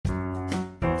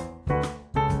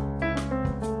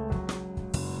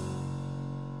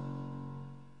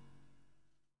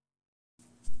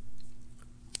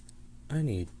I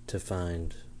need to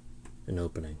find an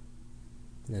opening.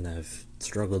 And I've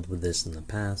struggled with this in the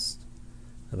past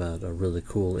about a really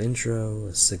cool intro,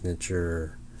 a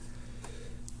signature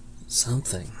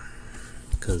something.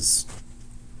 Because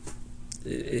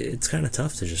it's kind of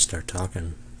tough to just start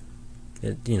talking,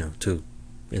 to,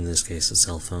 in this case, a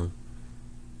cell phone.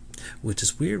 Which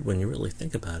is weird when you really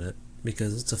think about it,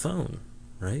 because it's a phone,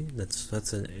 right?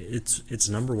 Its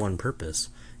number one purpose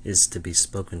is to be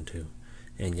spoken to.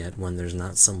 And yet when there's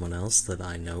not someone else that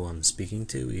I know I'm speaking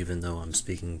to, even though I'm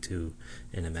speaking to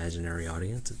an imaginary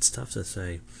audience, it's tough to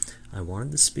say, I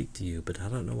wanted to speak to you, but I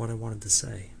don't know what I wanted to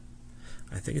say.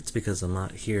 I think it's because I'm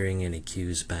not hearing any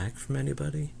cues back from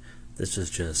anybody. This is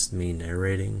just me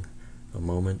narrating a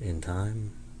moment in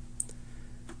time.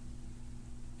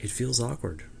 It feels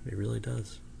awkward. It really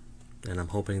does. And I'm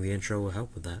hoping the intro will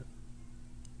help with that.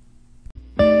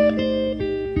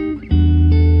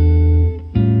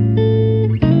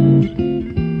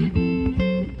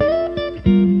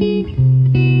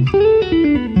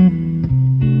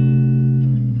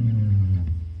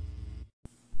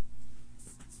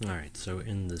 Alright, so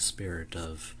in the spirit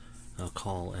of a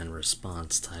call and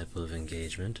response type of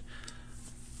engagement,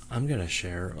 I'm going to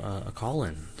share a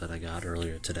call-in that I got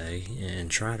earlier today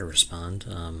and try to respond.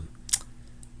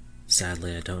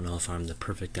 Sadly, I don't know if I'm the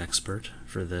perfect expert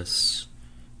for this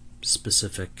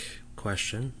specific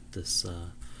question this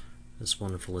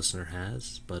wonderful listener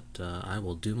has, but I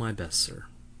will do my best, sir.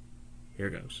 Here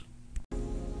goes.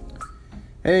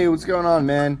 Hey, what's going on,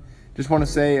 man? Just want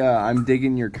to say I'm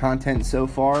digging your content so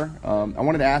far. I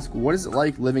wanted to ask, what is it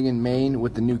like living in Maine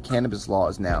with the new cannabis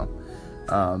laws now?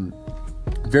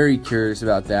 Very curious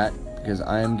about that, because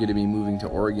I am going to be moving to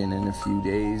Oregon in a few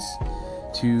days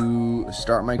to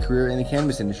start my career in the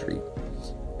cannabis industry.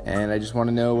 And I just want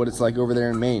to know what it's like over there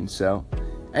in Maine. So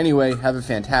anyway, have a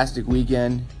fantastic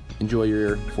weekend. Enjoy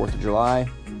your 4th of July.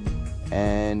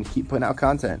 And keep putting out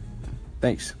content.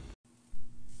 Thanks.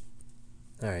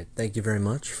 Alright, thank you very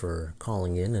much for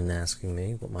calling in and asking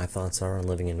me what my thoughts are on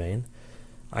living in Maine.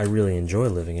 I really enjoy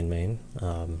living in Maine.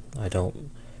 I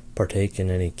don't partake in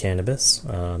any cannabis,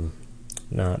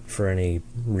 not for any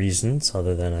reasons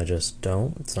other than I just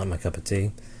don't. It's not my cup of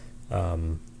tea.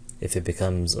 If it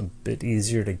becomes a bit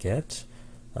easier to get,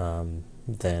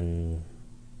 then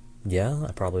yeah,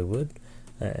 I probably would.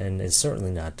 And it's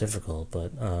certainly not difficult,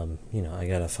 but I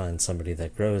gotta find somebody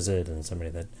that grows it and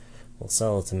somebody that will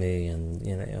sell it to me, and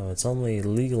it's only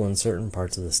legal in certain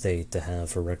parts of the state to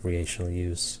have for recreational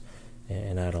use,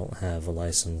 and I don't have a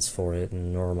license for it,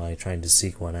 and nor am I trying to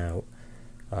seek one out.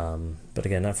 But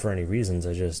again, not for any reasons.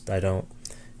 I don't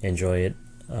enjoy it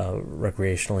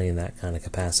recreationally in that kind of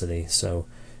capacity. So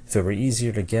if it were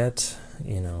easier to get,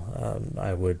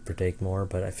 I would partake more.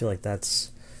 But I feel like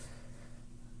that's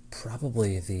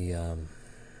probably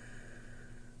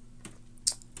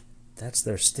that's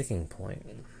their sticking point.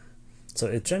 So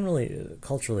it generally,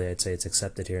 culturally, I'd say it's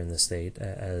accepted here in the state,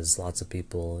 as lots of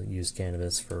people use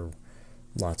cannabis for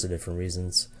lots of different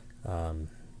reasons.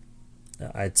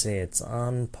 I'd say it's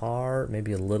on par,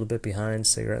 maybe a little bit behind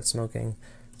cigarette smoking.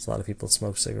 There's a lot of people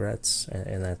smoke cigarettes,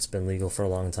 and that's been legal for a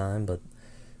long time, but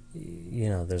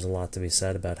there's a lot to be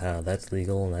said about how that's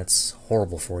legal and that's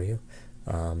horrible for you.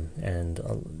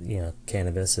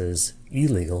 Cannabis is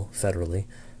illegal federally,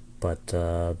 but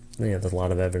there's a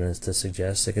lot of evidence to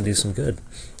suggest it can do some good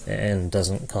and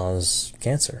doesn't cause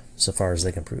cancer, so far as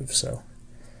they can prove. So,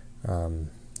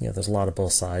 there's a lot of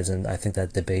both sides, and I think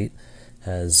that debate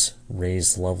has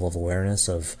raised the level of awareness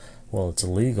of, well, it's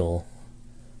illegal,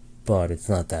 but it's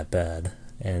not that bad.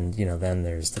 And, then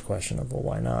there's the question of, well,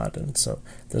 why not? And so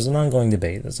there's an ongoing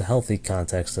debate. There's a healthy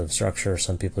context of structure.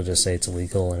 Some people just say it's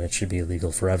illegal and it should be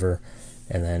illegal forever.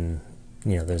 And then,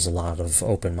 there's a lot of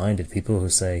open-minded people who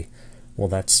say, well,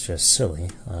 that's just silly.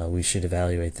 We should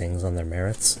evaluate things on their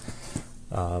merits,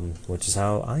 which is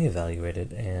how I evaluate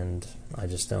it, and I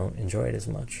just don't enjoy it as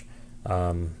much.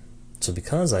 So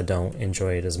because I don't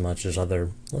enjoy it as much as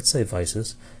other, let's say,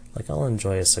 vices, like I'll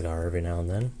enjoy a cigar every now and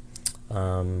then.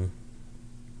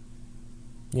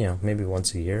 Maybe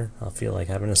once a year I'll feel like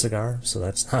having a cigar, so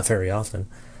that's not very often.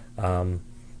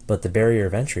 But the barrier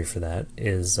of entry for that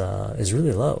is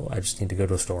really low. I just need to go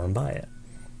to a store and buy it.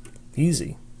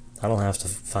 Easy. I don't have to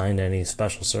find any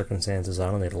special circumstances. I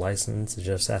don't need a license. It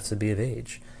just has to be of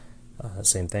age.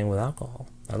 Same thing with alcohol.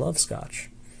 I love scotch.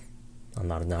 I'm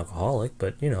not an alcoholic,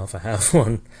 but if I have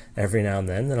one every now and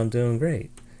then I'm doing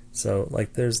great. So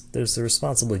there's the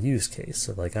responsible use case.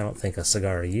 So I don't think a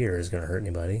cigar a year is going to hurt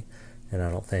anybody, and I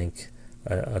don't think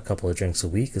a couple of drinks a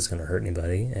week is going to hurt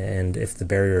anybody. And if the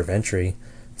barrier of entry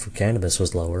for cannabis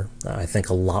was lower, I think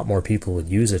a lot more people would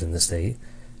use it in the state,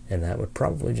 and that would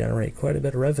probably generate quite a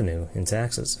bit of revenue in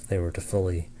taxes if they were to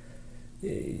fully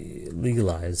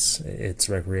legalize its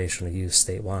recreational use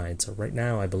statewide. So right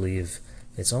now I believe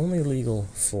it's only legal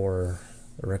for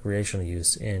recreational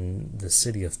use in the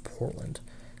city of Portland.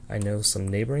 I know some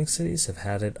neighboring cities have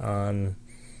had it on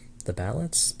the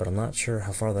ballots, but I'm not sure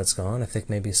how far that's gone. I think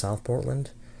maybe South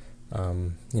Portland.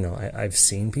 I've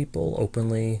seen people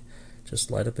openly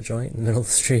just light up a joint in the middle of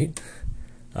the street,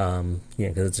 because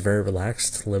it's a very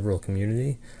relaxed, liberal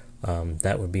community.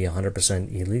 That would be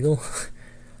 100% illegal,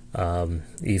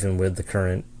 even with the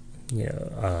current,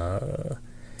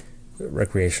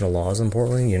 recreational laws in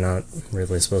Portland. You're not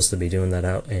really supposed to be doing that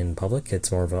out in public.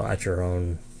 It's more of a at your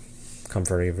own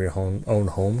comfort of your own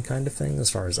home kind of thing, as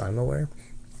far as I'm aware.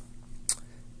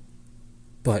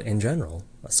 But in general,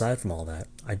 aside from all that,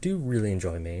 I do really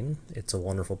enjoy Maine. It's a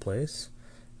wonderful place.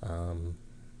 I'm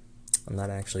not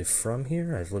actually from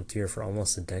here. I've lived here for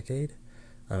almost a decade.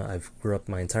 I've grew up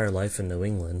my entire life in New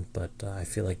England, but I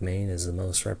feel like Maine is the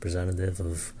most representative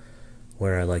of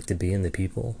where I like to be and the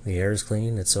people. The air is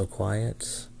clean. It's so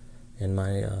quiet in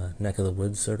my neck of the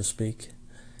woods, so to speak,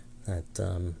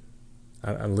 that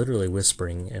I'm literally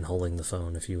whispering and holding the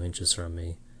phone a few inches from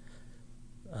me,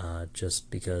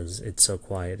 just because it's so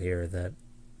quiet here that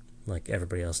like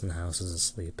everybody else in the house is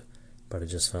asleep, but it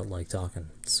just felt like talking.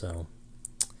 So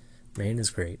Maine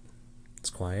is great. It's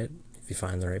quiet if you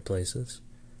find the right places.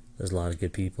 There's a lot of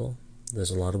good people. There's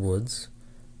a lot of woods,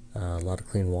 a lot of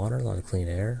clean water, a lot of clean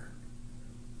air,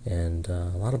 and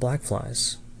a lot of black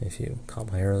flies, if you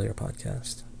caught my earlier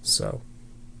podcast. So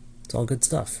it's all good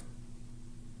stuff.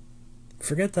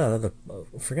 Forget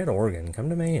Oregon. Come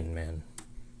to Maine, man.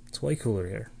 It's way cooler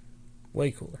here.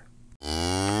 Way cooler.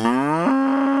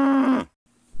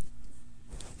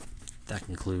 That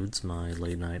concludes my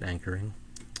late night anchoring.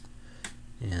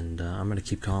 And I'm going to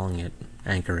keep calling it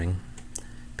anchoring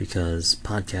because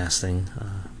podcasting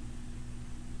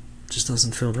just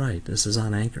doesn't feel right. This is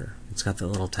on Anchor. It's got that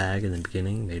little tag in the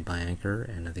beginning, made by Anchor,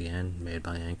 and at the end, made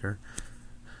by Anchor.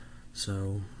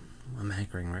 So I'm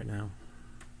anchoring right now.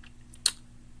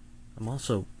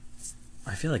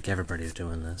 I feel like everybody's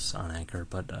doing this on Anchor,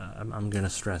 but I'm going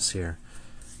to stress here.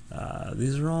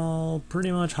 These are all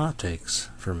pretty much hot takes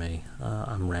for me.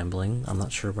 I'm rambling. I'm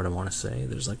not sure what I want to say.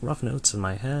 There's like rough notes in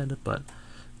my head, but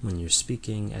when you're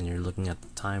speaking and you're looking at the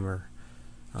timer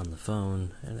on the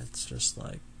phone, and it's just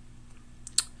like,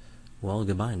 well,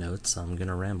 goodbye notes. I'm going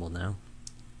to ramble now.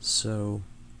 So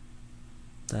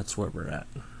that's where we're at.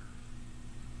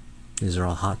 These are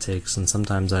all hot takes, and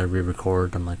sometimes I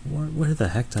re-record. I'm like, where the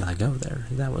heck did I go there?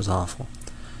 That was awful.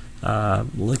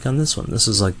 Like on this one, this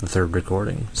is like the third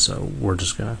recording, so we're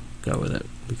just gonna go with it,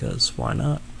 because why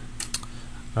not?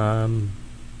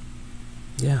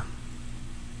 Yeah,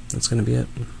 that's gonna be it.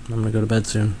 I'm gonna go to bed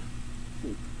soon.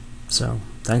 So,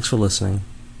 thanks for listening.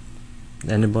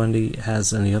 Anybody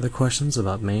has any other questions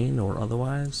about Maine or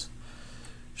otherwise,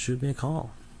 shoot me a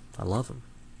call. I love them.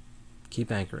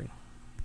 Keep anchoring.